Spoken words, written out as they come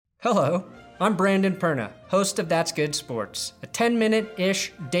Hello, I'm Brandon Perna, host of That's Good Sports, a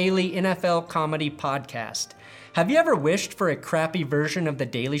 10-minute-ish daily NFL comedy podcast. Have you ever wished for a crappy version of The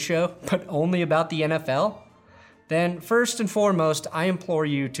Daily Show, but only about the NFL? Then, first and foremost, I implore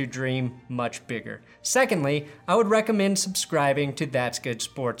you to dream much bigger. Secondly, I would recommend subscribing to That's Good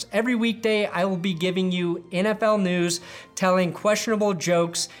Sports. Every weekday, I will be giving you NFL news, telling questionable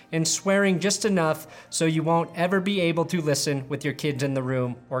jokes, and swearing just enough so you won't ever be able to listen with your kids in the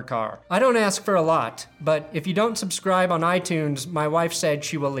room or car. I don't ask for a lot, but if you don't subscribe on iTunes, my wife said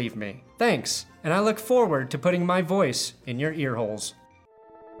she will leave me. Thanks, and I look forward to putting my voice in your ear holes.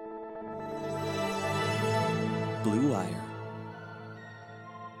 Blue Wire.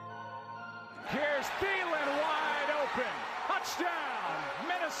 Here's Thielen wide open. Touchdown,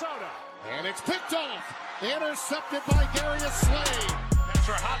 Minnesota. And it's picked off. Intercepted by Darius Slay. That's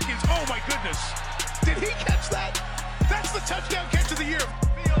for Hopkins. Oh, my goodness. Did he catch that? That's the touchdown catch of the year.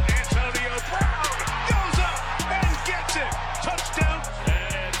 Antonio Brown goes up and gets it. Touchdown.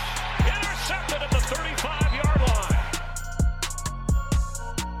 And intercepted at the 35-yard line.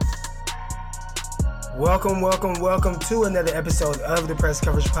 Welcome to another episode of the Press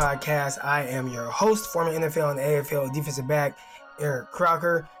Coverage Podcast. I am your host, former NFL and AFL defensive back, Eric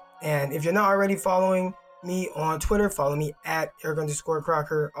Crocker. And if you're not already following me on Twitter, follow me at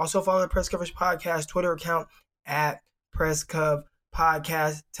Eric_Crocker. Also follow the Press Coverage Podcast Twitter account at PressCov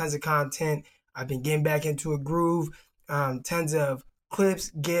Podcast. Tons of content. I've been getting back into a groove. Tons of clips,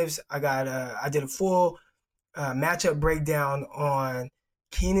 GIFs. I did a full matchup breakdown on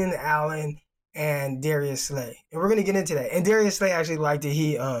Keenan Allen and Darius Slay. And we're going to get into that. And Darius Slay actually liked it.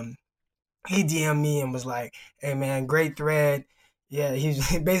 He DM'd me and was like, hey man, great thread. Yeah, he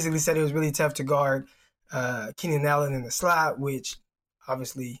basically said it was really tough to guard Keenan Allen in the slot, which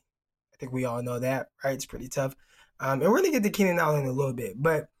obviously I think we all know that, right? It's pretty tough. And we're going to get to Keenan Allen in a little bit.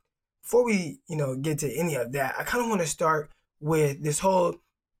 But before we, get to any of that, I kind of want to start with this whole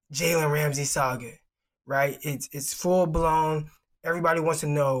Jalen Ramsey saga, right? It's full blown. Everybody wants to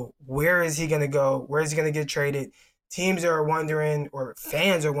know, where is he going to go? Where is he going to get traded? Teams are wondering, or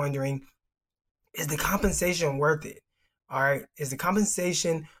fans are wondering, is the compensation worth it? All right. Is the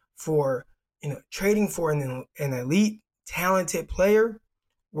compensation for, trading for an elite, talented player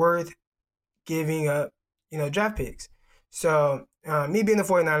worth giving up, draft picks? So me being a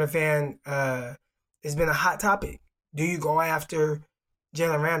 49er fan, it's been a hot topic. Do you go after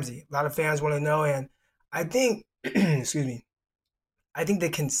Jalen Ramsey? A lot of fans want to know. And I think, excuse me, I think the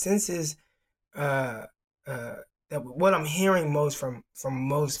consensus that what I'm hearing most from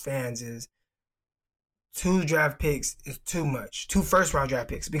most fans is 2 draft picks is too much. 2 first-round draft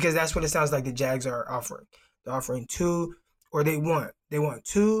picks, because that's what it sounds like the Jags are offering. They're offering 2, or they want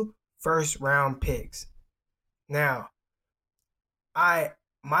 2 first-round picks. Now,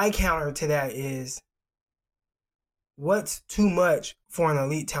 my counter to that is, what's too much for an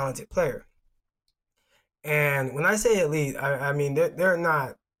elite talented player? And when I say elite, I mean there's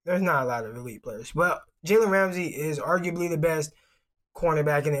not a lot of elite players. Well, Jalen Ramsey is arguably the best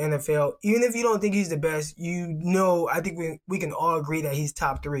cornerback in the NFL. Even if you don't think he's the best, I think we can all agree that he's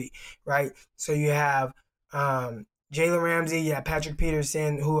top 3, right? So you have Jalen Ramsey, you have Patrick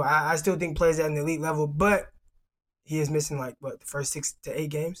Peterson, who I still think plays at an elite level, but he is missing the first 6 to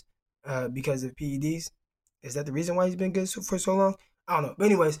 8 games because of PEDs. Is that the reason why he's been good for so long? I don't know. But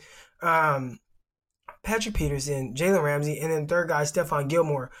anyways, Patrick Peterson, Jalen Ramsey, and then third guy, Stephon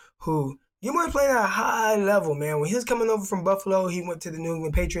Gilmore, who Gilmore's playing at a high level, man. When he was coming over from Buffalo, he went to the New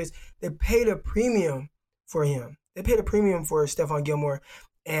England Patriots. They paid a premium for him. They paid a premium for Stephon Gilmore,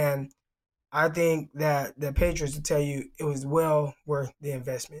 and I think that the Patriots will tell you it was well worth the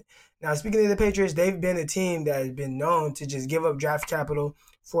investment. Now, speaking of the Patriots, they've been a team that has been known to just give up draft capital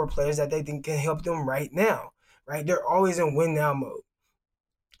for players that they think can help them right now, right? They're always in win-now mode.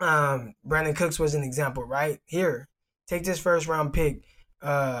 Brandon Cooks was an example, right? Here, take this first round pick,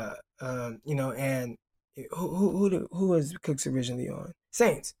 and who was Cooks originally on?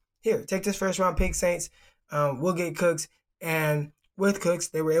 Saints. Here, take this first round pick, Saints. We'll get Cooks, and with Cooks,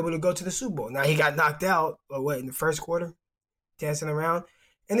 they were able to go to the Super Bowl. Now he got knocked out, in the first quarter, dancing around,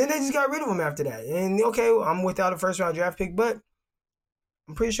 and then they just got rid of him after that. And okay, I'm without a first round draft pick, but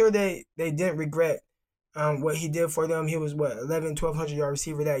I'm pretty sure they didn't regret what he did for them. He was 1,100 yard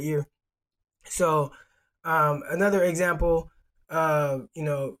receiver that year. So another example of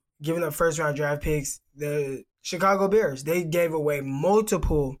giving up first round draft picks, the Chicago Bears, they gave away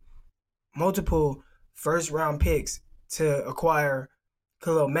multiple first round picks to acquire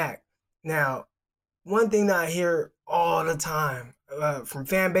Khalil Mack. Now, one thing that I hear all the time from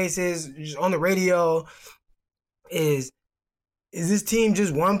fan bases, just on the radio, is is this team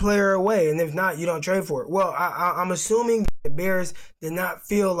just one player away? And if not, you don't trade for it. Well, I'm assuming the Bears did not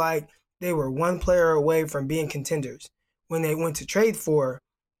feel like they were one player away from being contenders when they went to trade for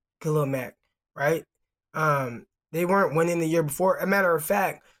Khalil Mack, right? They weren't winning the year before. As a matter of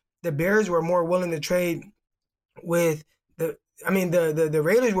fact, the Bears were more willing to trade with the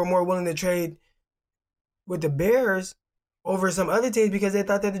Raiders were more willing to trade with the Bears over some other teams because they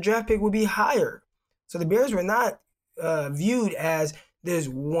thought that the draft pick would be higher. So the Bears were not viewed as this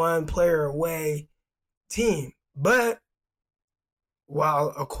one player away team. But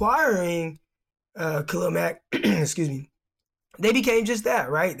while acquiring Khalil Mack, excuse me, they became just that,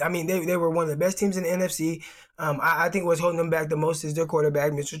 right? I mean, they were one of the best teams in the NFC. I think what's holding them back the most is their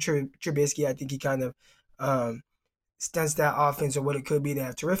quarterback, Mr. Trubisky. I think he kind of stunts that offense or what it could be. They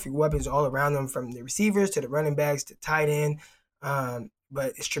have terrific weapons all around them, from the receivers to the running backs to tight end.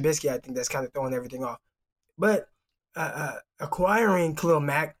 But it's Trubisky, I think, that's kind of throwing everything off. But acquiring Khalil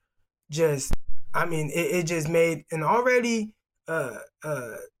Mack it just made an already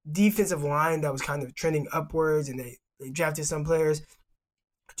defensive line that was kind of trending upwards, and they drafted some players,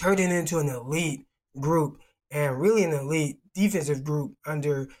 turned it into an elite group, and really an elite defensive group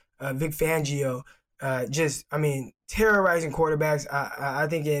under Vic Fangio. Terrorizing quarterbacks. I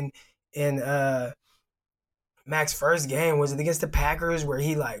think in Mac's first game, was it against the Packers, where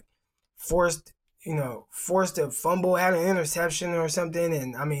he forced a fumble, had an interception or something,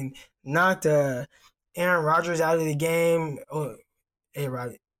 and knocked Aaron Rodgers out of the game.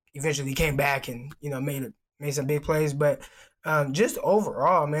 A-Rod eventually came back and made some big plays, but just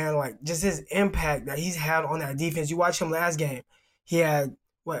overall, man, just his impact that he's had on that defense. You watch him last game, he had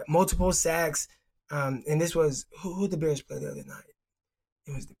multiple sacks. And this was who the Bears played the other night.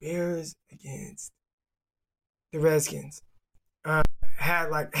 It was the Bears against the Redskins. Had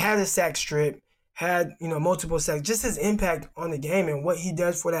a sack strip, had multiple sacks. Just his impact on the game and what he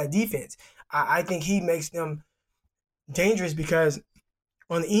does for that defense. I think he makes them dangerous because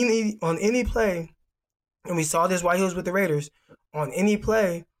on any play, and we saw this while he was with the Raiders, on any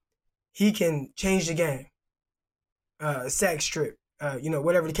play, he can change the game. Sack strip,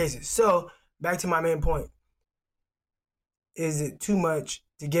 whatever the case is. So back to my main point. Is it too much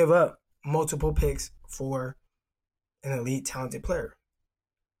to give up multiple picks for an elite, talented player?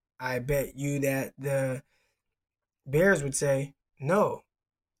 I bet you that the Bears would say no.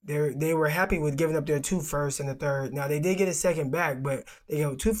 They were happy with giving up their 2 firsts and a third. Now, they did get a second back, but they gave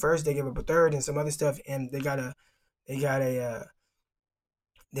up 2 firsts, they gave up a third and some other stuff, and they got a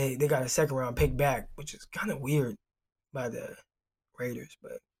second round pick back, which is kind of weird by the Raiders,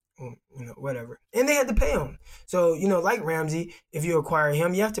 but whatever. And they had to pay him. So, like Ramsey, if you acquire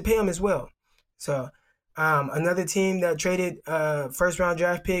him, you have to pay him as well. So, another team that traded first round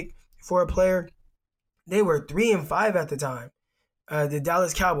draft pick for a player, they were 3-5 at the time. The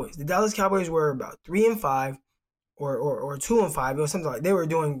Dallas Cowboys. The Dallas Cowboys were about 3-5 or 2-5. It was something like they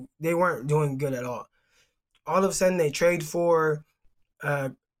weren't doing good at all. All of a sudden they trade for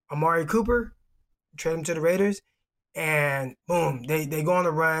Amari Cooper, trade him to the Raiders. And boom, they go on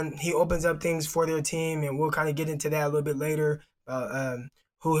a run. He opens up things for their team, and we'll kind of get into that a little bit later.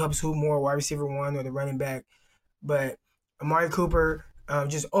 Who helps who more, wide receiver one or the running back. But Amari Cooper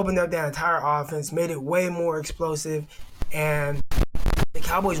just opened up that entire offense, made it way more explosive, and the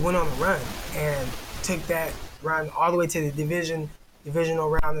Cowboys went on a run and took that run all the way to the divisional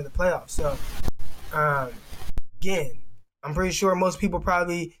round of the playoffs. So again, I'm pretty sure most people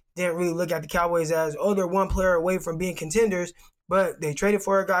probably didn't really look at the Cowboys as, they're one player away from being contenders, but they traded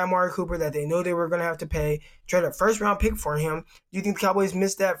for a guy, Amari Cooper, that they know they were going to have to pay, traded a first-round pick for him. Do you think the Cowboys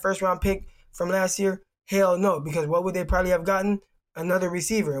missed that first-round pick from last year? Hell no, because what would they probably have gotten? Another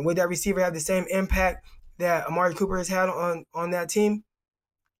receiver. And would that receiver have the same impact that Amari Cooper has had on that team?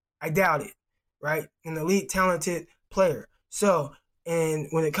 I doubt it, right? An elite, talented player. So, and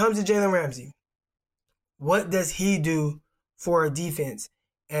when it comes to Jalen Ramsey, what does he do for a defense?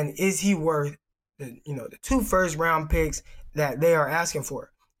 And is he worth the 2 first-round picks that they are asking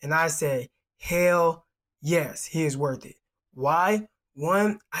for? And I say, hell yes, he is worth it. Why?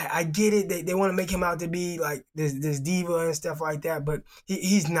 One, I get it. They want to make him out to be like this diva and stuff like that, but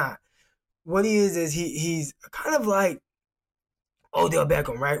he's not. What he is he's kind of like Odell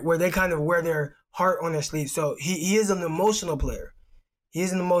Beckham, right? Where they kind of wear their heart on their sleeve. So he is an emotional player. He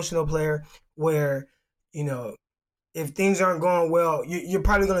is an emotional player where, if things aren't going well, you're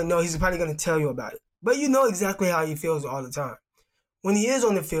probably going to know. He's probably going to tell you about it. But you know exactly how he feels all the time. When he is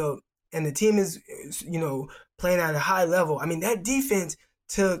on the field and the team is, playing at a high level, that defense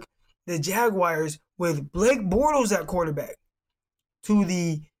took the Jaguars with Blake Bortles at quarterback to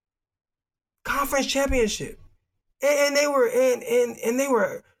the conference championship. And they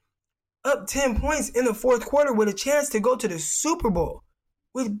were up 10 points in the fourth quarter with a chance to go to the Super Bowl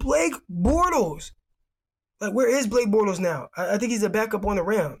with Blake Bortles. Like, where is Blake Bortles now? I think he's a backup on the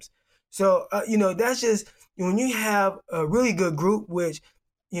Rams. So, that's just when you have a really good group, which,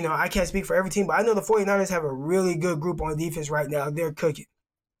 I can't speak for every team, but I know the 49ers have a really good group on defense right now. They're cooking.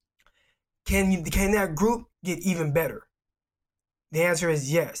 Can that group get even better? The answer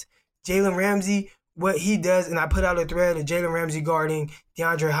is yes. Jalen Ramsey, what he does, and I put out a thread of Jalen Ramsey guarding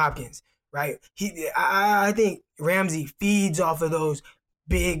DeAndre Hopkins, right? I think Ramsey feeds off of those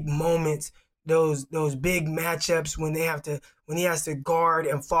big moments, those big matchups when he has to guard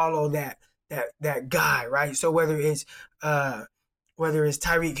and follow that guy, right? So whether it's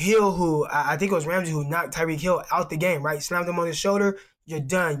Tyreek Hill, who I think it was Ramsey who knocked Tyreek Hill out the game, right? Slammed him on his shoulder. You're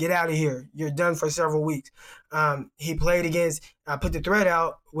done. Get out of here. You're done for several weeks. He played against, I put the thread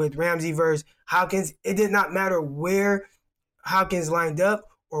out with Ramsey versus Hopkins. It did not matter where Hopkins lined up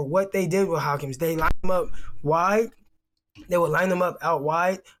or what they did with Hopkins. They lined him up wide. They would line him up out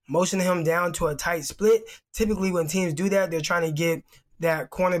wide, motion him down to a tight split. Typically when teams do that, they're trying to get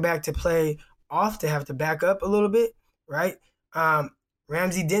that cornerback to play off, to have to back up a little bit, right?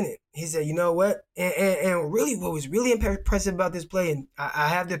 Ramsey didn't. He said, you know what? And really what was really impressive about this play, and I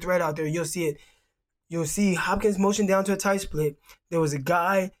have the thread out there, you'll see it. You'll see Hopkins motion down to a tight split. There was a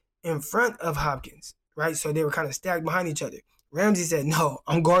guy in front of Hopkins, right? So they were kind of stacked behind each other. Ramsey said, no,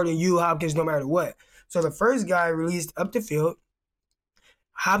 I'm guarding you, Hopkins, no matter what. So the first guy released up the field.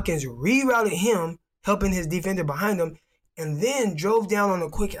 Hopkins rerouted him, helping his defender behind him, and then drove down on a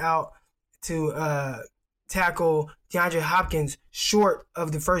quick out to tackle DeAndre Hopkins short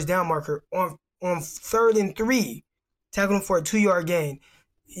of the first down marker on 3rd and 3. Tackled him for a 2-yard gain.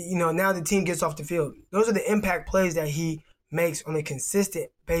 Now the team gets off the field. Those are the impact plays that he makes on a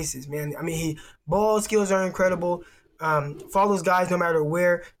consistent basis, man. I mean, ball skills are incredible. Follows guys no matter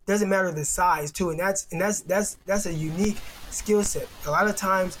where. Doesn't matter the size too, and that's a unique skill set. A lot of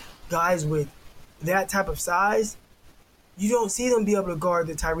times, guys with that type of size, you don't see them be able to guard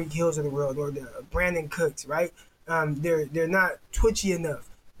the Tyreek Hills of the world or the Brandon Cooks, right? They're not twitchy enough,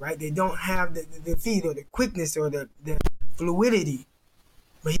 right? They don't have the feet or the quickness or the fluidity,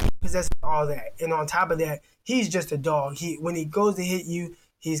 but he possesses all that. And on top of that, he's just a dog. When he goes to hit you,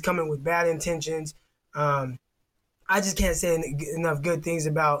 he's coming with bad intentions. I just can't say enough good things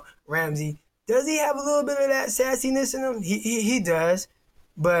about Ramsey. Does he have a little bit of that sassiness in him? He does,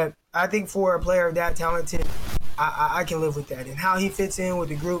 but I think for a player that talented, I can live with that. And how he fits in with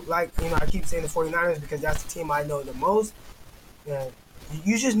the group, like, I keep saying the 49ers because that's the team I know the most.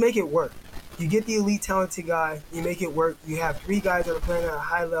 You just make it work. You get the elite talented guy, you make it work. You have 3 guys that are playing at a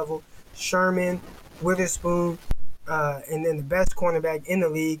high level, Sherman, Witherspoon, and then the best cornerback in the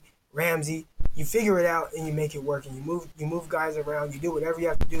league, Ramsey. You figure it out and you make it work, and you move guys around, you do whatever you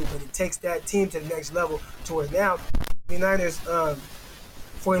have to do, but it takes that team to the next level to where now the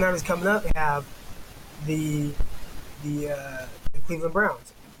 49ers coming up have the Cleveland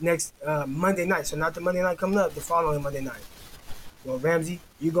Browns next Monday night. So not the Monday night coming up, the following Monday night. Well, Ramsey,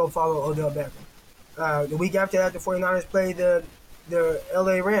 you go follow Odell Beckham. The week after that, the 49ers play the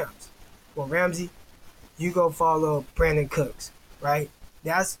LA Rams. Well, Ramsey, you go follow Brandon Cooks, right?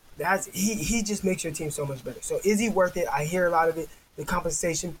 He just makes your team so much better. So is he worth it? I hear a lot of it, the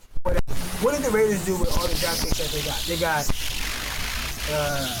compensation. What did the Raiders do with all the draft picks that they got? They got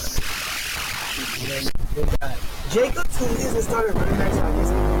Jacobs, who is a starter running back, so I guess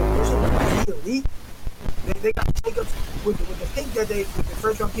he's elite. They got Jacobs with the pick with the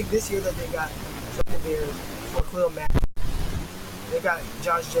first round pick this year that they got from the Bears for Khalil Mack. They got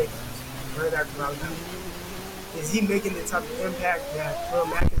Josh Jacobs, running back from Alabama. Is he making the type of impact that Khalil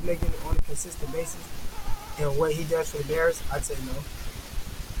Mack is making on a consistent basis? And what he does for the Bears, I'd say no.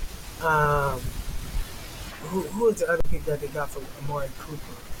 Who is the other pick that they got from Amari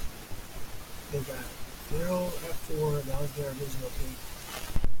Cooper? They got Darryl at 4. That was their original pick.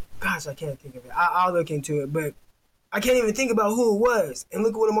 Gosh, I can't think of it. I'll look into it, but I can't even think about who it was. And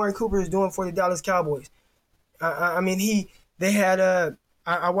look at what Amari Cooper is doing for the Dallas Cowboys. I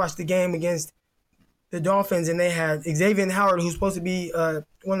watched the game against the Dolphins, and they had Xavier Howard, who's supposed to be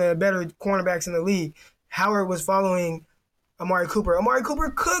one of the better cornerbacks in the league. Howard was following Amari Cooper. Amari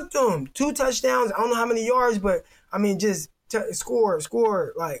Cooper cooked him. 2 touchdowns. I don't know how many yards, but just score,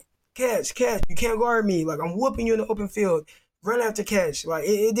 like catch. You can't guard me. Like, I'm whooping you in the open field. Run after catch. Like,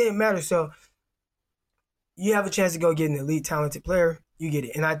 it didn't matter. So you have a chance to go get an elite talented player. You get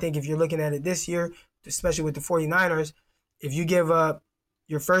it. And I think if you're looking at it this year, especially with the 49ers, if you give up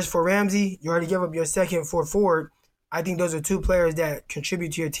your first for Ramsey, you already give up your second for Ford. I think those are 2 players that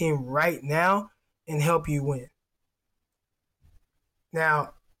contribute to your team right now and help you win.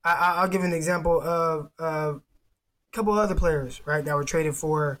 Now, I'll give an example of a couple other players, right, that were traded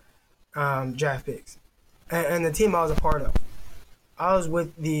for draft picks. And the team I was a part of, I was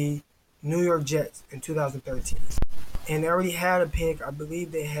with the New York Jets in 2013. And they already had a pick. I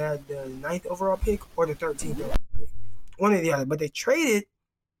believe they had the 9th overall pick or the 13th overall pick. One or the other. But they traded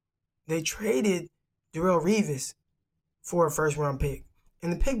Darrelle Revis for a first-round pick.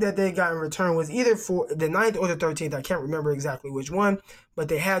 And the pick that they got in return was either for the 9th or the 13th. I can't remember exactly which one. But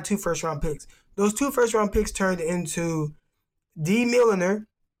they had 2 first-round picks. Those 2 first-round picks turned into D. Milliner,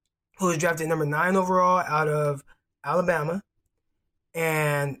 who was drafted number 9 overall out of Alabama.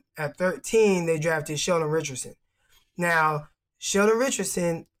 And at 13, they drafted Sheldon Richardson. Now, Sheldon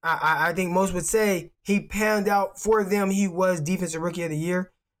Richardson, I think most would say he panned out for them. He was Defensive Rookie of the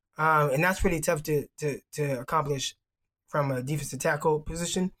Year. And that's pretty tough to accomplish from a defensive tackle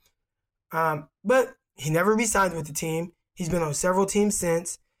position. But he never re-signed with the team. He's been on several teams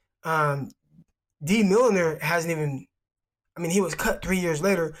since. D. Milliner hasn't even... he was cut 3 years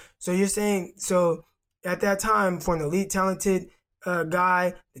later. So you're saying... So at that time, for an elite talented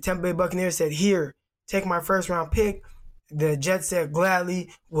guy, the Tampa Bay Buccaneers said, here, take my first-round pick. The Jets said, gladly,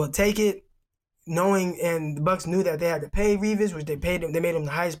 we'll take it. Knowing, and the Bucs knew that they had to pay Revis, which they paid him. They made him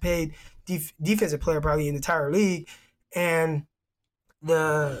the highest paid defensive player probably in the entire league. And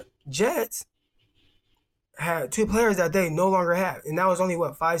the Jets had 2 players that they no longer have. And that was only,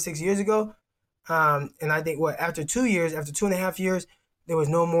 5-6 years ago? And I think, after 2 years, after 2.5 years, there was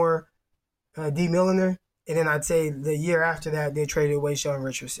no more D. Milliner. And then I'd say the year after that, they traded away Sheldon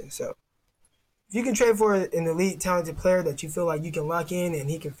Richardson. So if you can trade for an elite, talented player that you feel like you can lock in and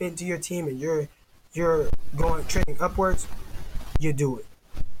he can fit into your team and you're going trending upwards, you do it.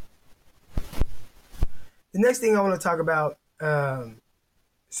 The next thing I want to talk about,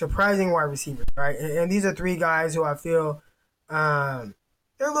 surprising wide receivers, right? And these are 3 guys who I feel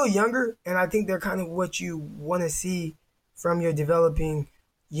they're a little younger, and I think they're kind of what you want to see from your developing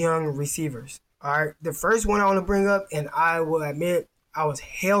young receivers. All right, the first one I want to bring up, and I will admit I was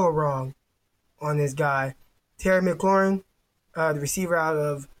hella wrong on this guy, Terry McLaurin, the receiver out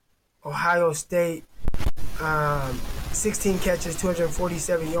of Ohio State, 16 catches,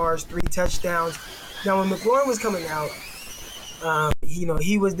 247 yards, 3 touchdowns. Now, when McLaurin was coming out,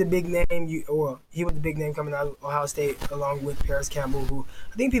 he was the big name. He was the big name coming out of Ohio State, along with Paris Campbell, who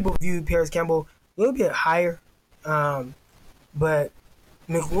I think people viewed Paris Campbell a little bit higher. But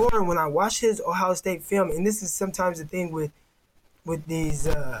McLaurin, when I watched his Ohio State film, and this is sometimes the thing with these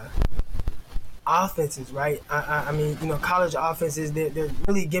offenses, right? College offenses, they're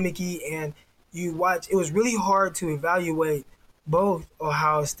really gimmicky, and you watch. It was really hard to evaluate both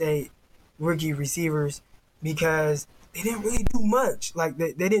Ohio State rookie receivers because they didn't really do much. Like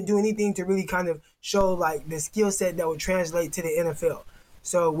they didn't do anything to really kind of show like the skill set that would translate to the NFL.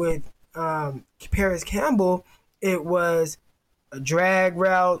 So with Paris Campbell, it was a drag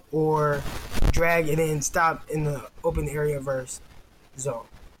route or drag and then stop in the open area verse zone.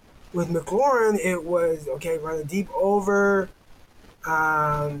 With McLaurin, it was, run a deep over.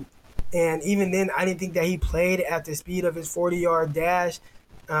 And even then, I didn't think that he played at the speed of his 40-yard dash.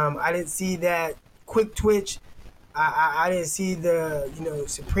 I didn't see that quick twitch. I didn't see the,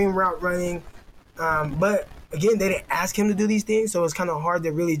 supreme route running. But, again, they didn't ask him to do these things, so it's kind of hard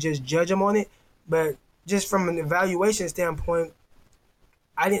to really just judge him on it. But just from an evaluation standpoint,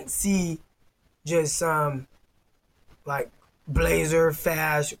 I didn't see just blazer,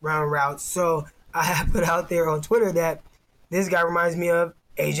 fast, round routes. So I put out there on Twitter that this guy reminds me of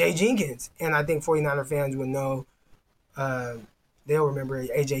A.J. Jenkins. And I think 49er fans would know, they'll remember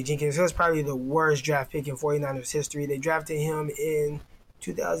A.J. Jenkins. It was probably the worst draft pick in 49ers history. They drafted him in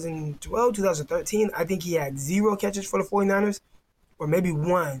 2012, 2013. I think he had 0 catches for the 49ers, or maybe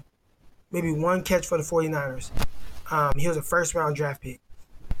one catch for the 49ers. He was a first-round draft pick.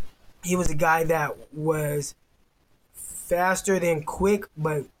 He was a guy that was faster than quick,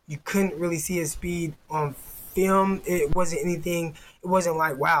 but you couldn't really see his speed on film. It wasn't anything. It wasn't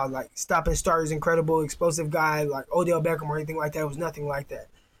like, wow, like stop and start is incredible, explosive guy like Odell Beckham or anything like that. It was nothing like that.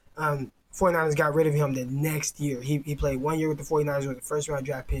 49ers got rid of him the next year. He played 1 year with the 49ers with the first-round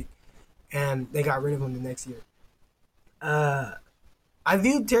draft pick, and they got rid of him the next year. I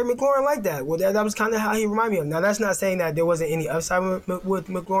viewed Terry McLaurin like that. Well, that was kind of how he reminded me of. Now, that's not saying that there wasn't any upside with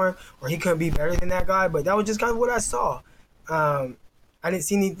McLaurin or he couldn't be better than that guy, but that was just kind of what I saw. I didn't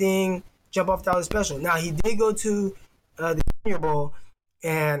see anything jump off that was special. Now, he did go to the Senior Bowl,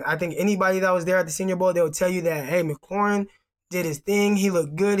 and I think anybody that was there at the Senior Bowl, they would tell you that, hey, McLaurin did his thing. He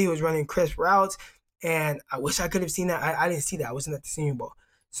looked good. He was running crisp routes, and I wish I could have seen that. I didn't see that. I wasn't at the Senior Bowl.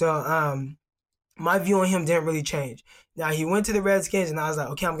 So my view on him didn't really change. Now, he went to the Redskins, and I was like,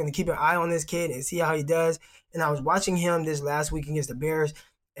 okay, I'm going to keep an eye on this kid and see how he does. And I was watching him this last week against the Bears,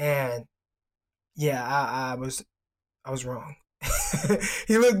 and yeah, I was wrong.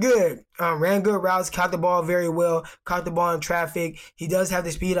 He looked good. Ran good routes, caught the ball very well, caught the ball in traffic. He does have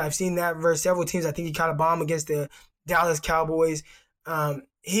the speed. I've seen that versus several teams. I think he caught a bomb against the Dallas Cowboys.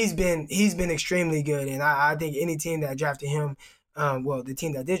 He's been extremely good, and I think any team that drafted him, the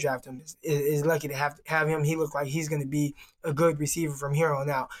team that did draft him is lucky to have him. He looked like he's going to be a good receiver from here on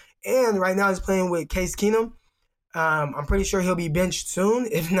out. And right now he's playing with Case Keenum. I'm pretty sure he'll be benched soon,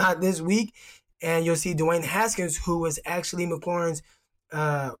 if not this week. And you'll see Dwayne Haskins, who was actually McLaurin's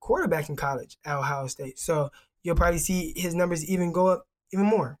quarterback in college at Ohio State. So you'll probably see his numbers even go up even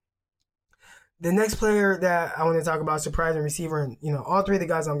more. The next player that I want to talk about, surprising receiver, and all three of the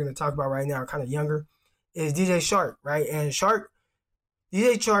guys I'm going to talk about right now are kind of younger, is DJ Chark, right? And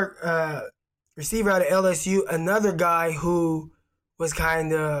DJ Chark, receiver out of LSU, another guy who was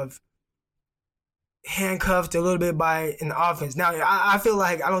kind of handcuffed a little bit by an offense. Now, I feel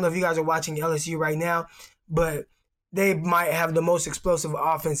like, I don't know if you guys are watching LSU right now, but they might have the most explosive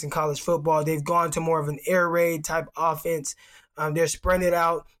offense in college football. They've gone to more of an air raid type offense. They're spreading it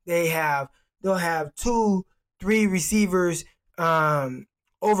out. They'll have 2-3 receivers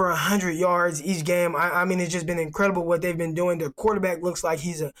over 100 yards each game. I mean, it's just been incredible what they've been doing. Their quarterback looks like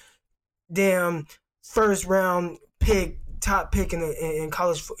he's a damn first round pick, top pick in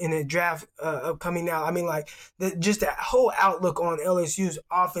college in the draft upcoming now. I mean, like, just that whole outlook on LSU's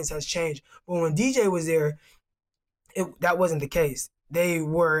offense has changed. But when DJ was there, that wasn't the case. They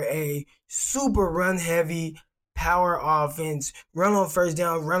were a super run heavy power offense, run on first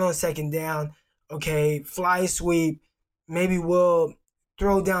down, run on second down, okay, fly sweep, maybe we'll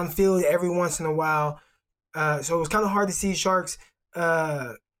throw downfield every once in a while. So it was kind of hard to see Chark's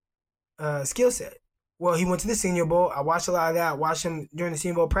skill set. Well, he went to the Senior Bowl. I watched a lot of that. I watched him during the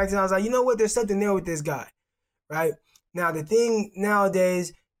Senior Bowl practice. And I was like, you know what? There's something there with this guy, right? Now, the thing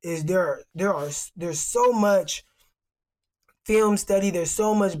nowadays is there's so much film study. There's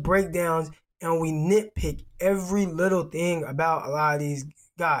so much breakdowns, and we nitpick every little thing about a lot of these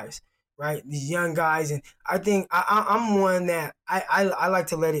guys, right? These young guys. And I think I'm one that I like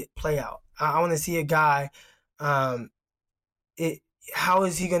to let it play out. I want to see a guy, how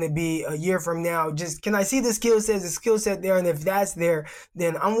is he going to be a year from now? Just, can I see the skill set there? And if that's there,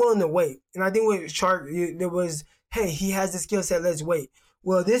 then I'm willing to wait. And I think with Chark, there was, hey, he has the skill set, let's wait.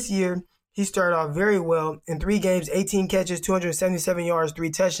 Well, this year, he started off very well. In 3 games, 18 catches, 277 yards,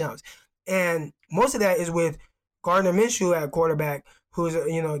 3 touchdowns. And most of that is with Gardner Minshew at quarterback, who's,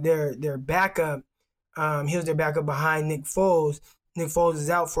 their backup. He was their backup behind Nick Foles. Nick Foles is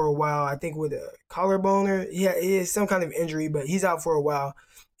out for a while, I think with a collarbone or he is some kind of injury, but he's out for a while.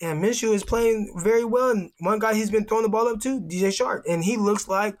 And Minshew is playing very well. And one guy he's been throwing the ball up to, DJ Chark. And he looks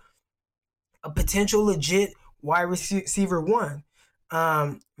like a potential legit wide receiver 1.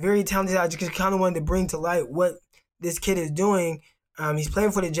 Very talented. I just kind of wanted to bring to light what this kid is doing. He's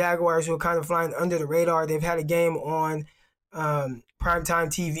playing for the Jaguars, who are kind of flying under the radar. They've had a game on primetime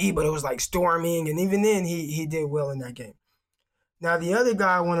TV, but it was like storming. And even then, he did well in that game. Now, the other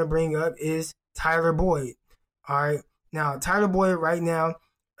guy I want to bring up is Tyler Boyd. All right. Now, Tyler Boyd right now,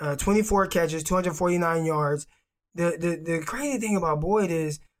 24 catches, 249 yards. The crazy thing about Boyd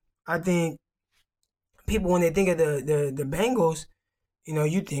is, I think people, when they think of the Bengals,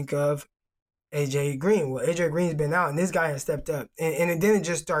 you think of A.J. Green. Well, A.J. Green's been out, and this guy has stepped up. And it didn't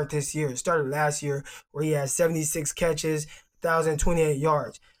just start this year. It started last year, where he had 76 catches, 1,028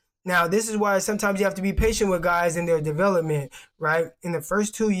 yards. Now, this is why sometimes you have to be patient with guys in their development, right? In the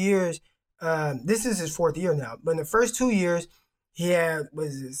first 2 years, this is his 4th year now, but in the first 2 years, he had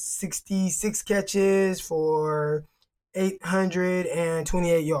 66 catches for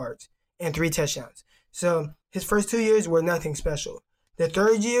 828 yards and 3 touchdowns. So his first 2 years were nothing special. The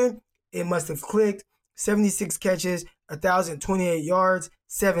 3rd year, it must have clicked. 76 catches, 1,028 yards,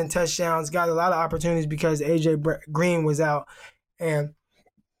 7 touchdowns. Got a lot of opportunities because A.J. Green was out, and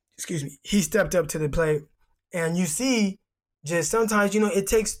he stepped up to the plate. And you see, just sometimes, it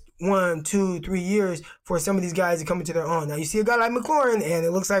takes 1, 2, 3 years for some of these guys to come into their own. Now, you see a guy like McLaurin, and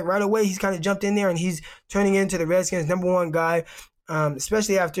it looks like right away he's kind of jumped in there, and he's turning into the Redskins' #1 guy,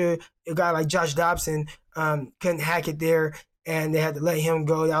 especially after a guy like Josh Dobson couldn't hack it there, and they had to let him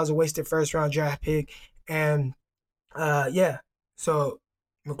go. That was a wasted first-round draft pick. And, so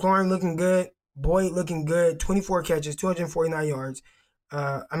McLaurin looking good, Boyd looking good, 24 catches, 249 yards.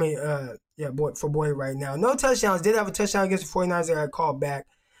 For Boyd right now. No touchdowns. Did have a touchdown against the 49ers that got called back.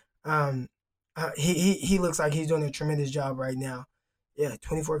 He looks like he's doing a tremendous job right now.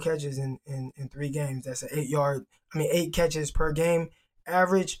 24 catches in 3 games. That's an 8 catches per game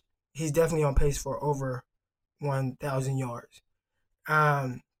average. He's definitely on pace for over 1,000 yards.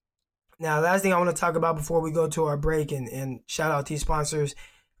 Now, last thing I want to talk about before we go to our break and shout out these sponsors,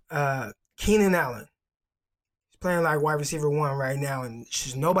 Keenan Allen. He's playing like wide receiver 1 right now, and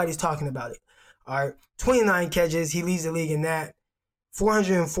just nobody's talking about it. All right, 29 catches. He leads the league in that.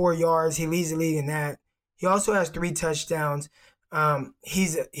 404 yards. He leads the league in that. He also has 3 touchdowns.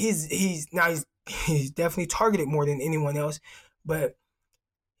 He's definitely targeted more than anyone else, but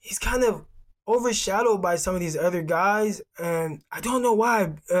he's kind of overshadowed by some of these other guys, and I don't know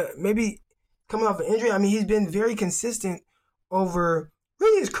why. Maybe coming off an injury. I mean, he's been very consistent over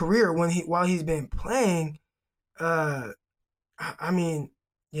really his career while he's been playing. I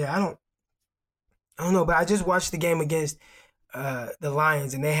don't know, but I just watched the game against the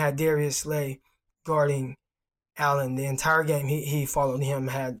Lions, and they had Darius Slay guarding Allen the entire game. He followed him,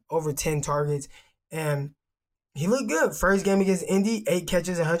 had over 10 targets, and he looked good. First game against Indy, 8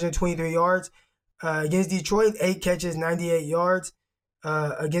 catches, 123 yards. Against Detroit, 8 catches, 98 yards.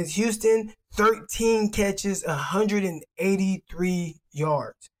 Against Houston, 13 catches, 183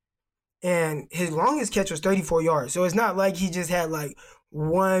 yards. And his longest catch was 34 yards. So it's not like he just had like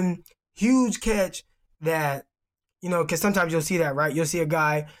one huge catch that, because sometimes you'll see that, right? You'll see a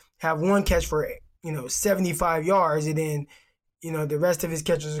guy have one catch for, 75 yards, and then, the rest of his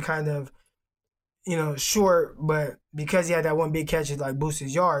catches are kind of, short, but because he had that one big catch, it like boosts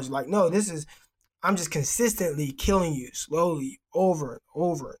his yards. Like, no, I'm just consistently killing you slowly over and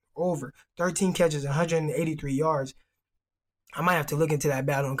over and over. 13 catches, 183 yards. I might have to look into that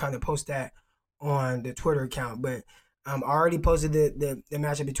battle and kind of post that on the Twitter account. But I already posted the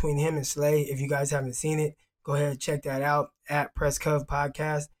matchup between him and Slay. If you guys haven't seen it, go ahead and check that out at Press Cov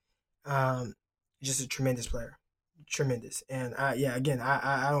Podcast. Just a tremendous player. Tremendous. And I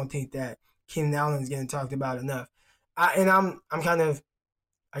don't think that Keenan Allen is getting talked about enough. I'm kind of,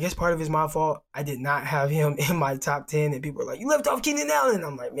 I guess part of it's my fault. I did not have him in my top 10, and people are like, you left off Keenan Allen.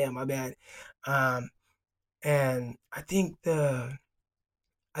 I'm like, man, my bad. And I think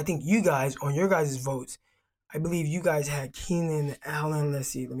you guys, on your guys' votes, I believe you guys had Keenan Allen. Let's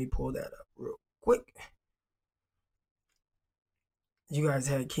see. Let me pull that up real quick. You guys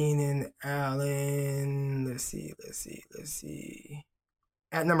had Keenan Allen. Let's see.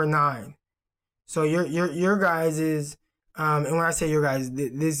 At number 9. So your guys is, and when I say your guys,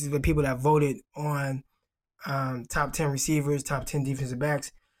 this is the people that voted on top 10 receivers, top 10 defensive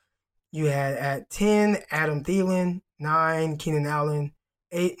backs. You had at 10, Adam Thielen, 9, Keenan Allen,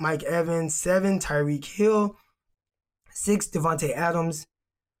 8, Mike Evans, 7, Tyreek Hill, 6, Devontae Adams,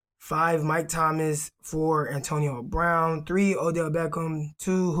 5, Mike Thomas, 4, Antonio Brown, 3, Odell Beckham,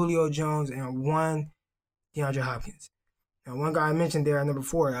 2, Julio Jones, and 1, DeAndre Hopkins. Now, one guy I mentioned there at number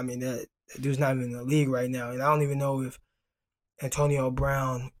 4, I mean, that dude's not even in the league right now, and I don't even know if Antonio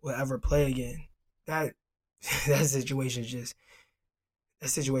Brown will ever play again. That situation is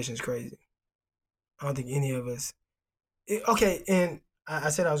crazy. I don't think any of us. Okay, and I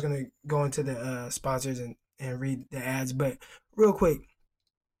said I was going to go into the sponsors and read the ads, but real quick,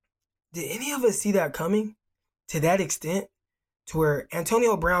 did any of us see that coming to that extent, to where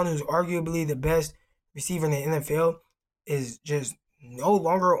Antonio Brown, who's arguably the best receiver in the NFL, is just no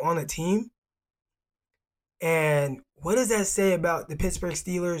longer on a team? And what does that say about the Pittsburgh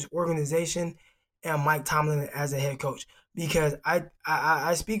Steelers organization and Mike Tomlin as a head coach? Because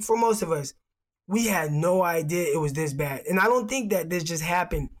I speak for most of us. We had no idea it was this bad. And I don't think that this just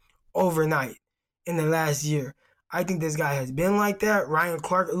happened overnight in the last year. I think this guy has been like that. Ryan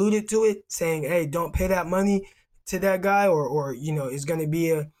Clark alluded to it, saying, hey, don't pay that money to that guy or he's gonna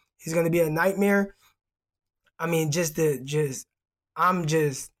be a nightmare. I mean, I'm just at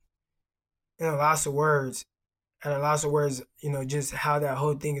a loss of words, just how that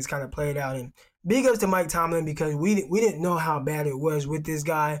whole thing is kind of played out. And big ups to Mike Tomlin, because we didn't know how bad it was with this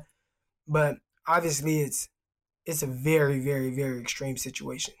guy, but obviously it's a very, very, very extreme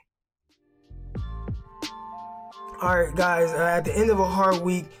situation. All right, guys, at the end of a hard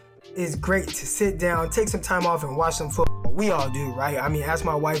week, it's great to sit down, take some time off, and watch some football. We all do, right? I mean, ask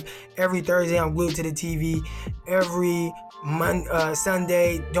my wife. Every Thursday, I'm glued to the TV. Every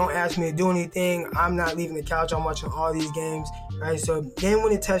Sunday, don't ask me to do anything. I'm not leaving the couch. I'm watching all these games, right? So,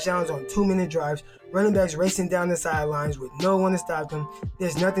 game-winning touchdowns on 2-minute drives, running backs racing down the sidelines with no one to stop them.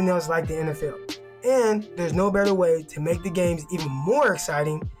 There's nothing else like the NFL. And there's no better way to make the games even more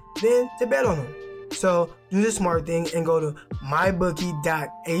exciting than to bet on them. So do the smart thing and go to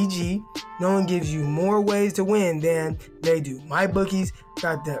mybookie.ag. No one gives you more ways to win than they do. MyBookie's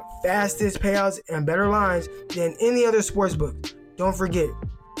got the fastest payouts and better lines than any other sportsbook. don't forget,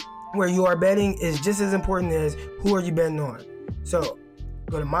 where you are betting is just as important as who are you betting on. So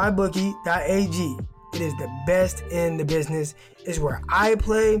go to mybookie.ag. It is the best in the business. It's where I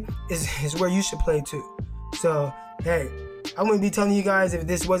play. It's where you should play too. So, hey, I wouldn't be telling you guys if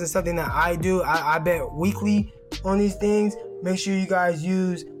this wasn't something that I do. I bet weekly on these things. Make sure you guys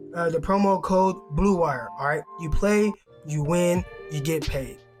use the promo code BLUEWIRE. All right, you play, you win, you get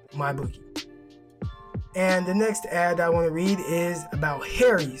paid. MyBookie. And the next ad I want to read is about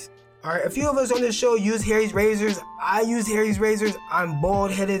Harry's. All right, a few of us on this show use Harry's razors. I use Harry's razors. I'm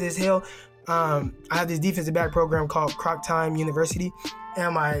bald-headed as hell. I have this defensive back program called Croc Time University,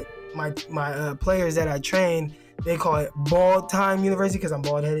 and my players that I train, they call it Bald Time University because I'm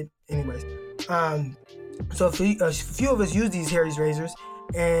bald-headed. Anyways, so a few of us use these Harry's razors,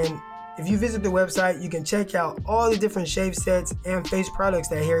 and if you visit the website, you can check out all the different shave sets and face products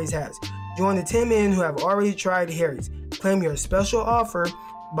that Harry's has. Join the 10 men who have already tried Harry's. Claim your special offer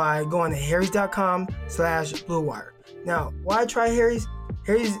by going to harrys.com/bluewire. Now, why try Harry's?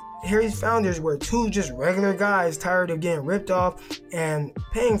 Harry's founders were two just regular guys tired of getting ripped off and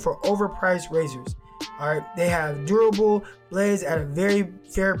paying for overpriced razors. All right, they have durable blades at a very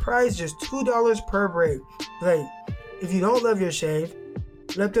fair price, just $2 per blade. If you don't love your shave,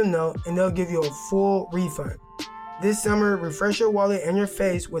 let them know and they'll give you a full refund. This summer, refresh your wallet and your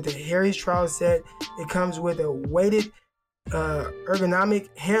face with a Harry's trial set. It comes with a weighted ergonomic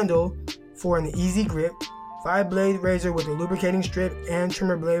handle for an easy grip, 5-blade razor with a lubricating strip and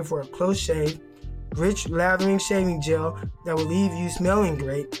trimmer blade for a close shave, rich lathering shaving gel that will leave you smelling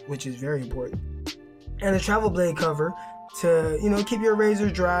great, which is very important, and a travel blade cover to keep your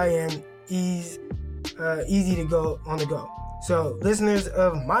razor dry and easy to go on the go. So, listeners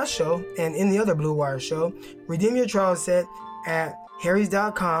of my show and in the other Blue Wire show, redeem your trial set at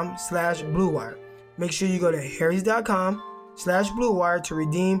harrys.com/bluewire. Make sure you go to harrys.com/bluewire to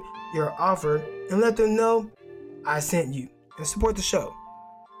redeem your offer and let them know I sent you and support the show.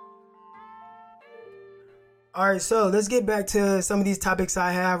 All right, so let's get back to some of these topics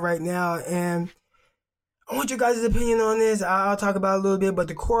I have right now, and I want your guys' opinion on this. I'll talk about it a little bit, but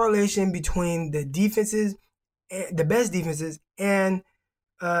the correlation between the defenses, the best defenses, and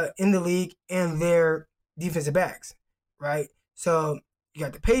in the league and their defensive backs, right? So you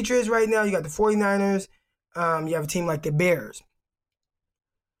got the Patriots right now, you got the 49ers, you have a team like the Bears.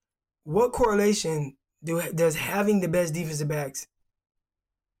 What correlation does having the best defensive backs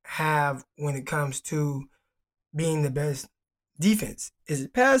have when it comes to being the best defense? Is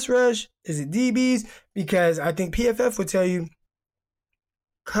it pass rush? Is it DBs? Because I think PFF will tell you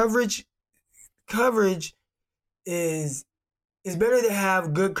coverage is better to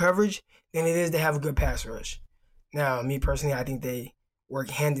have good coverage than it is to have a good pass rush. Now, me personally, I think they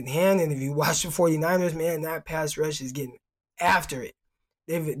work hand in hand, and if you watch the 49ers, man, that pass rush is getting after it.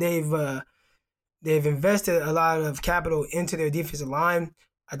 They've invested a lot of capital into their defensive line.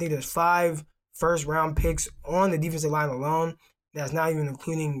 I think there's 5 first-round picks on the defensive line alone. That's not even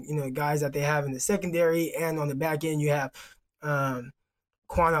including, guys that they have in the secondary, and on the back end you have Quan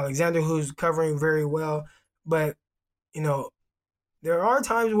Alexander, who's covering very well. But, there are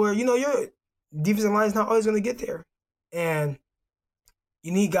times where, your defensive line is not always going to get there. And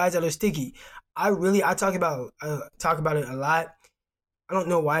you need guys that are sticky. I talk about it a lot. I don't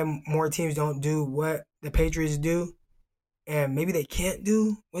know why more teams don't do what the Patriots do. And maybe they can't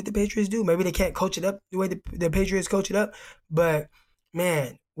do what the Patriots do. Maybe they can't coach it up the way the Patriots coach it up. But,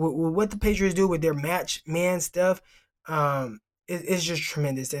 man, what the Patriots do with their match man stuff, it's just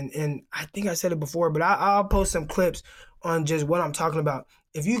tremendous. And I think I said it before, but I'll post some clips on just what I'm talking about.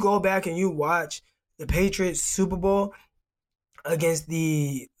 If you go back and you watch the Patriots Super Bowl against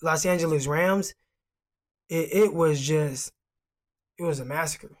the Los Angeles Rams, it was a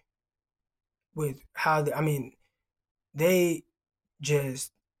massacre with how Sean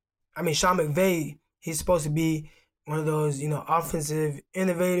McVay, he's supposed to be one of those, offensive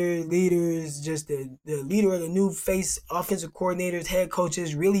innovators, leaders, just the leader of the new face offensive coordinators, head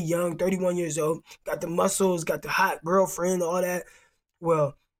coaches, really young, 31 years old, got the muscles, got the hot girlfriend, all that.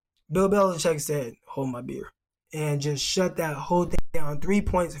 Well, Bill Belichick said, hold my beer, and just shut that whole thing down, 3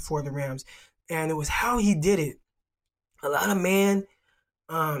 points for the Rams. And it was how he did it. A lot of man,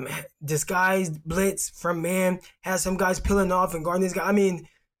 disguised blitz from man, had some guys peeling off and guarding this guy.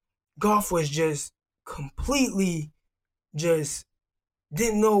 Goff was just completely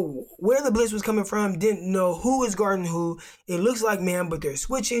didn't know where the blitz was coming from, didn't know who was guarding who. It looks like man, but they're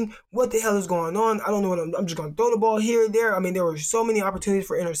switching. What the hell is going on? I don't know. I'm just going to throw the ball here and there. There were so many opportunities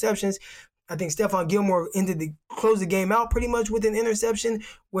for interceptions. I think Stephon Gilmore closed the game out pretty much with an interception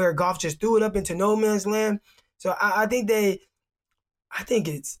where Goff just threw it up into no man's land. So I think they I think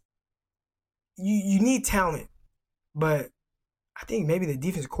it's you need talent, but I think maybe the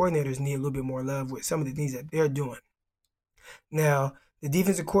defensive coordinators need a little bit more love with some of the things that they're doing. Now, the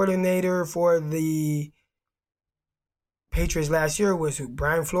defensive coordinator for the Patriots last year was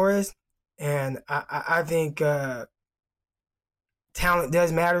Brian Flores, and I think talent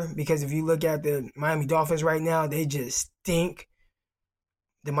does matter, because if you look at the Miami Dolphins right now, they just stink.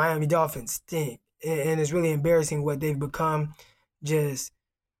 The Miami Dolphins stink, and it's really embarrassing what they've become. It's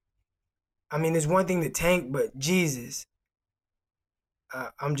one thing to tank, but Jesus,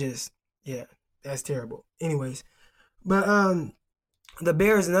 that's terrible. Anyways, but the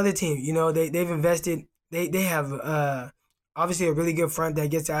Bears, another team, they've invested. They have obviously a really good front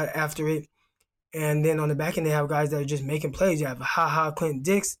that gets out after it. And then on the back end, they have guys that are just making plays. You have Clint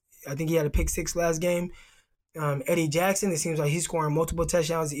Dix. I think he had a pick 6 last game. Eddie Jackson, it seems like he's scoring multiple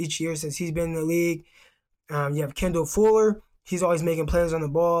touchdowns each year since he's been in the league. You have Kendall Fuller. He's always making plays on the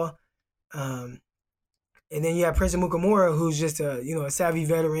ball. And then you have Prince Mukamura, who's just a savvy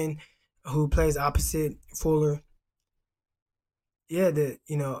veteran who plays opposite Fuller. Yeah,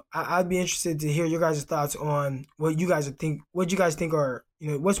 I'd be interested to hear your guys' thoughts on what you guys think are,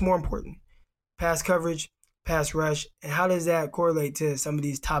 what's more important. Pass coverage, pass rush, and how does that correlate to some of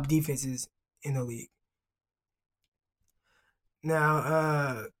these top defenses in the league?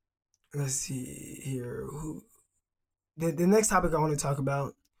 Now, let's see here. The next topic I want to talk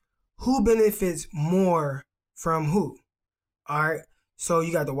about, who benefits more from who? All right, so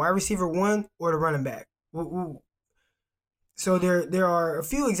you got the wide receiver 1 or the running back. So there are a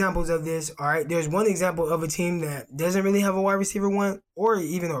few examples of this. All right, there's one example of a team that doesn't really have a wide receiver 1 or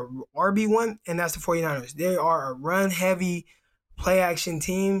even a RB1, and that's the 49ers. They are a run-heavy, play-action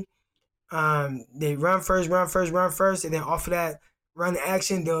team. They run first, and then off of that run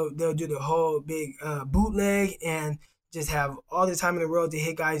action, they'll do the whole big bootleg and just have all the time in the world to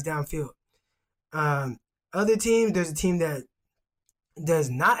hit guys downfield. Other teams, there's a team that does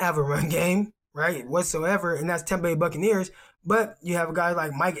not have a run game, right, whatsoever, and that's Tampa Bay Buccaneers. But you have a guy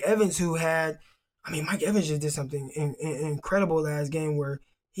like Mike Evans Mike Evans just did something incredible last game where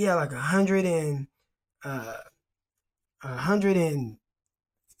he had like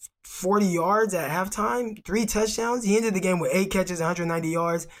 140 yards at halftime, 3 touchdowns. He ended the game with 8 catches, 190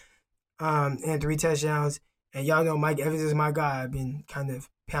 yards, and 3 touchdowns. And y'all know Mike Evans is my guy. I've been kind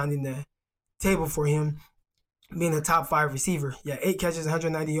of pounding the table for him, being a top 5 receiver. Yeah, 8 catches,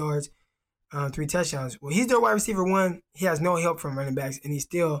 190 yards. 3 touchdowns. Well, he's their wide receiver 1. He has no help from running backs, and he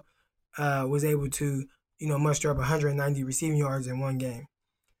still was able to, muster up 190 receiving yards in one game.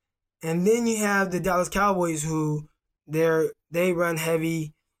 And then you have the Dallas Cowboys, who they run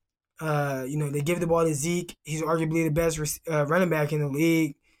heavy. They give the ball to Zeke. He's arguably the best running back in the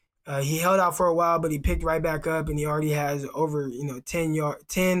league. He held out for a while, but he picked right back up, and he already has over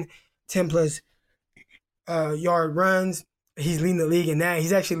 10 plus yard runs. He's leading the league in that.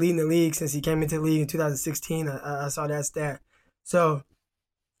 He's actually leading the league since he came into the league in 2016. I saw that stat. So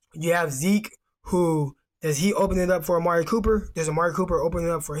you have Zeke, who does he open it up for Amari Cooper? Does Amari Cooper open it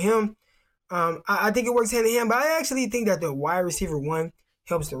up for him? I think it works hand in hand, but I actually think that the wide receiver 1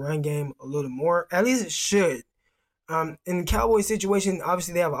 helps the run game a little more. At least it should. In the Cowboys situation,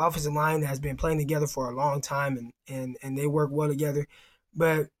 obviously they have an offensive line that has been playing together for a long time, and they work well together.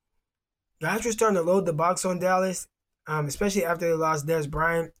 But guys were starting to load the box on Dallas, especially after they lost Dez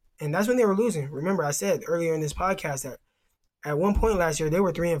Bryant, and that's when they were losing. Remember, I said earlier in this podcast that at one point last year they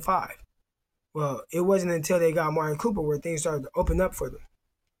were 3-5. Well, it wasn't until they got Amari Cooper where things started to open up for them.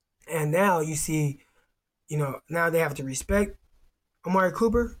 And now you see, now they have to respect Amari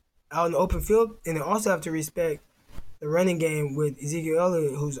Cooper out in the open field, and they also have to respect the running game with Ezekiel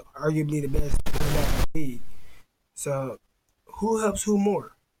Elliott, who's arguably the best running back in the league. So, who helps who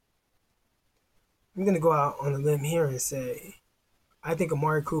more? I'm going to go out on a limb here and say I think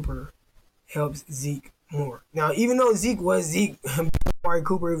Amari Cooper helps Zeke more. Now, even though Zeke was Zeke, Amari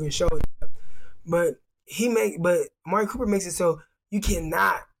Cooper even showed up. But Amari Cooper makes it so you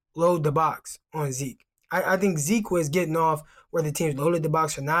cannot load the box on Zeke. I think Zeke was getting off whether teams loaded the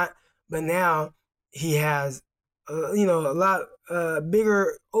box or not, but now he has a lot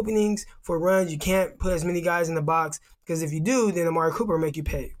bigger openings for runs. You can't put as many guys in the box, because if you do, then Amari Cooper will make you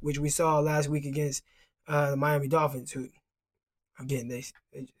pay, which we saw last week against the Miami Dolphins, who, again, they just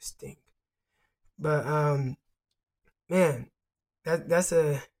stink. But man, that's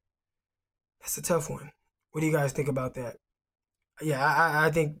a tough one. What do you guys think about that? Yeah,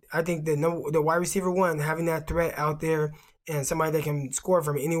 I think the wide receiver 1, having that threat out there and somebody that can score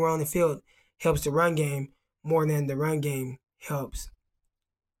from anywhere on the field, helps the run game more than the run game helps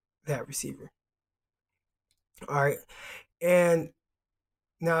that receiver. All right. And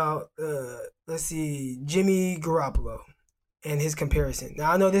Now, let's see, Jimmy Garoppolo and his comparison.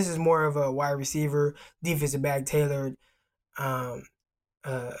 Now, I know this is more of a wide receiver, defensive back tailored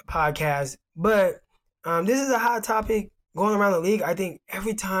podcast, but this is a hot topic going around the league. I think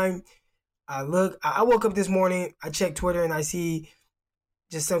every time I woke up this morning, I checked Twitter, and I see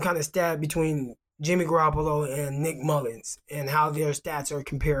just some kind of stat between Jimmy Garoppolo and Nick Mullins and how their stats are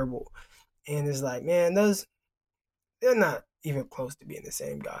comparable. And it's like, man, they're not even close to being the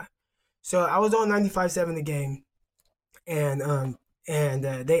same guy. So I was on 95.7 The Game,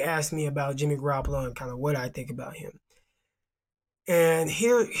 and they asked me about Jimmy Garoppolo and kind of what I think about him. And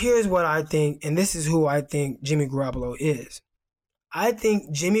here's what I think, and this is who I think Jimmy Garoppolo is. I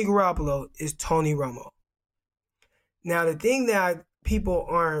think Jimmy Garoppolo is Tony Romo. Now, the thing that people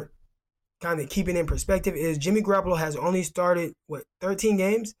aren't kind of keeping in perspective is Jimmy Garoppolo has only started, 13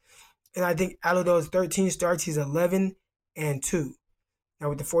 games? And I think out of those 13 starts, he's 11-2. Now,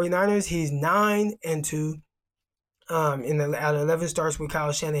 with the 49ers, he's 9-2 out of 11 starts with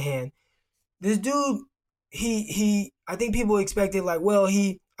Kyle Shanahan. This dude, I think people expected, I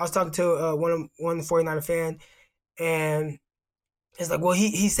was talking to one 49er fan, and it's like, well,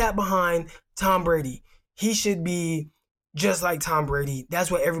 he sat behind Tom Brady. He should be just like Tom Brady. That's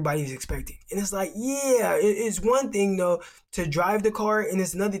what everybody's expecting. And it's like, yeah, it's one thing, though, to drive the car, and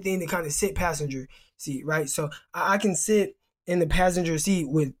it's another thing to kind of sit passenger seat, right? So I can sit in the passenger seat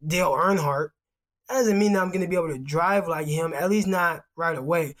with Dale Earnhardt. That doesn't mean that I'm going to be able to drive like him, at least not right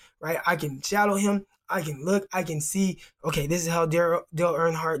away, right? I can shadow him. I can look. I can see, okay, this is how Dale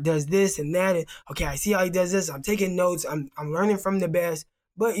Earnhardt does this and that. And, okay, I see how he does this. I'm taking notes. I'm learning from the best.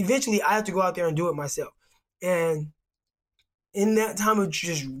 But eventually, I have to go out there and do it myself. And in that time of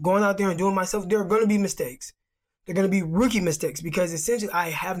just going out there and doing it myself, there are going to be mistakes. They're going to be rookie mistakes because essentially I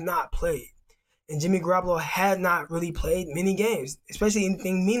have not played. And Jimmy Garoppolo had not really played many games, especially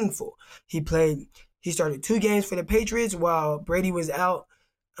anything meaningful. He started 2 games for the Patriots while Brady was out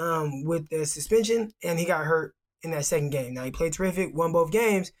with the suspension, and he got hurt in that second game. Now, he played terrific, won both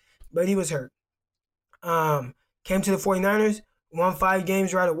games, but he was hurt. Came to the 49ers, won 5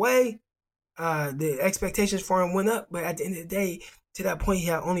 games right away. The expectations for him went up, but at the end of the day, to that point, he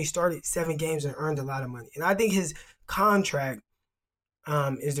had only started 7 games and earned a lot of money. And I think his contract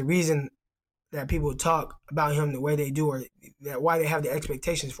is the reason that people talk about him the way they do, or that why they have the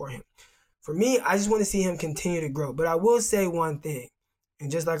expectations for him. For me, I just want to see him continue to grow. But I will say one thing, and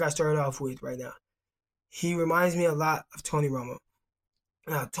just like I started off with right now, he reminds me a lot of Tony Romo.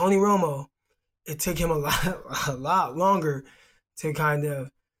 Now, Tony Romo, it took him a lot longer to kind of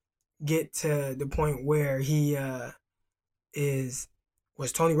get to the point where he was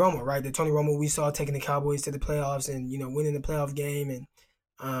Tony Romo, right? The Tony Romo we saw taking the Cowboys to the playoffs and, winning the playoff game and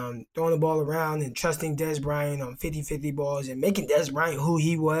throwing the ball around and trusting Des Bryant on 50-50 balls and making Des Bryant who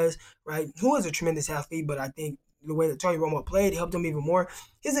he was, right? Who was a tremendous athlete, but I think the way that Tony Romo played helped him even more.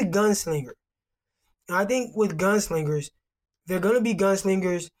 He's a gunslinger. And I think with gunslingers, they're going to be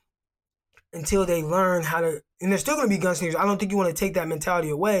gunslingers until they learn how to, and they're still going to be gunslingers. I don't think you want to take that mentality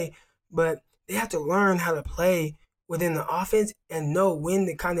away, but they have to learn how to play within the offense and know when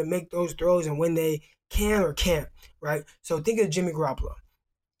to kind of make those throws and when they can or can't, right? So think of Jimmy Garoppolo.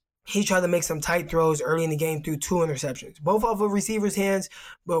 He tried to make some tight throws early in the game through 2 interceptions, both off of receivers' hands,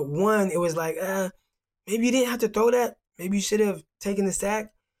 but one, it was like, maybe you didn't have to throw that. Maybe you should have taken the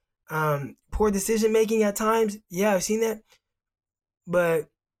sack. Poor decision-making at times. Yeah, I've seen that. But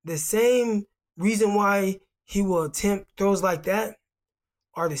the same reason why he will attempt throws like that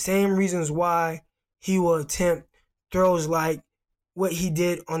are the same reasons why he will attempt throws like what he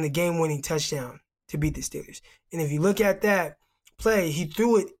did on the game-winning touchdown to beat the Steelers. And if you look at that play, he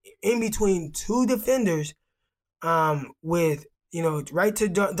threw it in between 2 defenders with, right to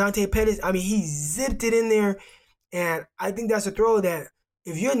Dante Pettis. I mean, he zipped it in there. And I think that's a throw that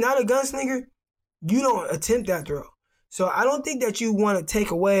if you're not a gunslinger, you don't attempt that throw. So I don't think that you want to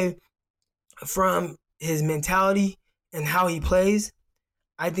take away from his mentality and how he plays.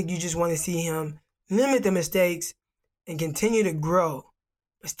 I think you just want to see him limit the mistakes and continue to grow,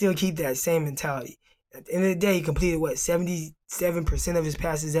 but still keep that same mentality. At the end of the day, he completed, 77% of his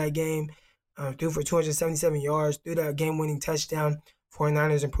passes that game, threw for 277 yards, threw that game-winning touchdown.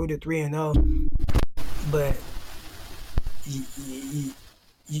 49ers improved to 3-0. But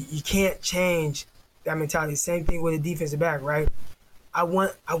you can't change that mentality. Same thing with a defensive back, right? I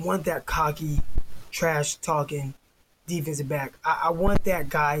want that cocky, trash-talking defensive back. I want that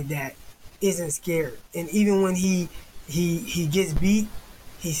guy that isn't scared. And even when he gets beat,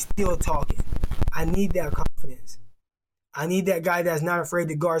 he's still talking. I need that confidence. I need that guy that's not afraid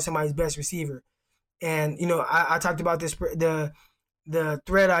to guard somebody's best receiver. And, I talked about this, the the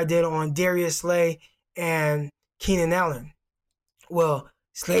thread I did on Darius Slay and Keenan Allen. Well,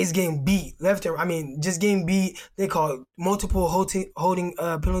 Slay's getting beat left and just getting beat. They call multiple holding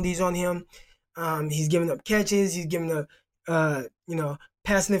penalties on him. He's giving up catches. He's giving up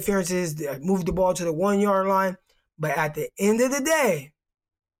pass interferences. Moved the ball to the 1 yard line. But at the end of the day,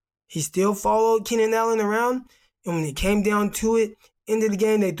 he still followed Keenan Allen around. And when it came down to it, end of the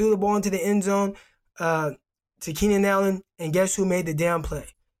game, they threw the ball into the end zone to Keenan Allen. And guess who made the damn play?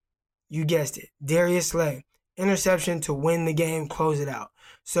 You guessed it, Darius Slay. Interception to win the game, close it out.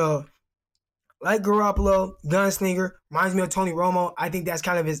 So, like Garoppolo, gunslinger, reminds me of Tony Romo. I think that's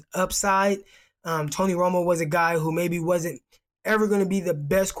kind of his upside. Tony Romo was a guy who maybe wasn't ever going to be the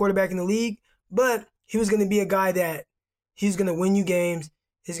best quarterback in the league, but he was going to be a guy that he's going to win you games.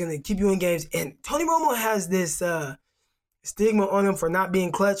 He's going to keep you in games. And Tony Romo has this stigma on him for not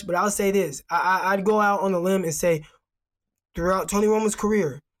being clutch, but I'll say this. I'd go out on a limb and say throughout Tony Romo's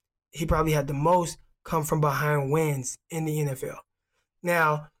career, he probably had the most come from behind wins in the NFL.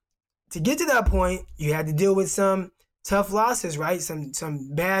 Now, to get to that point, you had to deal with some tough losses, right? Some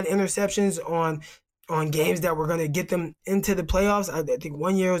bad interceptions on games that were going to get them into the playoffs. I think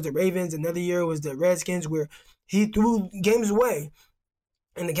 1 year was the Ravens, another year was the Redskins, where he threw games away,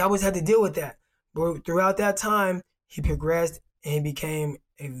 and the Cowboys had to deal with that. But throughout that time, he progressed and he became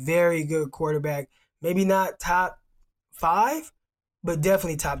a very good quarterback. Maybe not top 5, but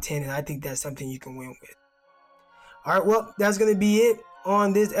definitely top 10, and I think that's something you can win with. All right, well, that's going to be it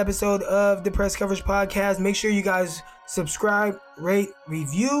on this episode of the Press Coverage Podcast. Make sure you guys subscribe, rate,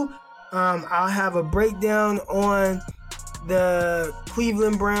 review. I'll have a breakdown on the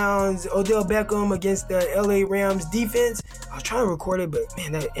Cleveland Browns, Odell Beckham against the LA Rams defense. I was trying to record it, but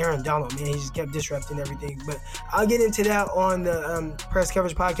man, that Aaron Donald, man, he just kept disrupting everything. But I'll get into that on the Press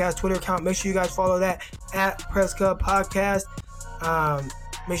Coverage Podcast Twitter account. Make sure you guys follow that at Press Cup Podcast.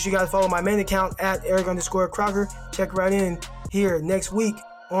 Make sure you guys follow my main account at Eric_Crocker. Check right in here next week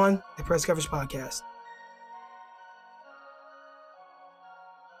on the Press Coverage Podcast.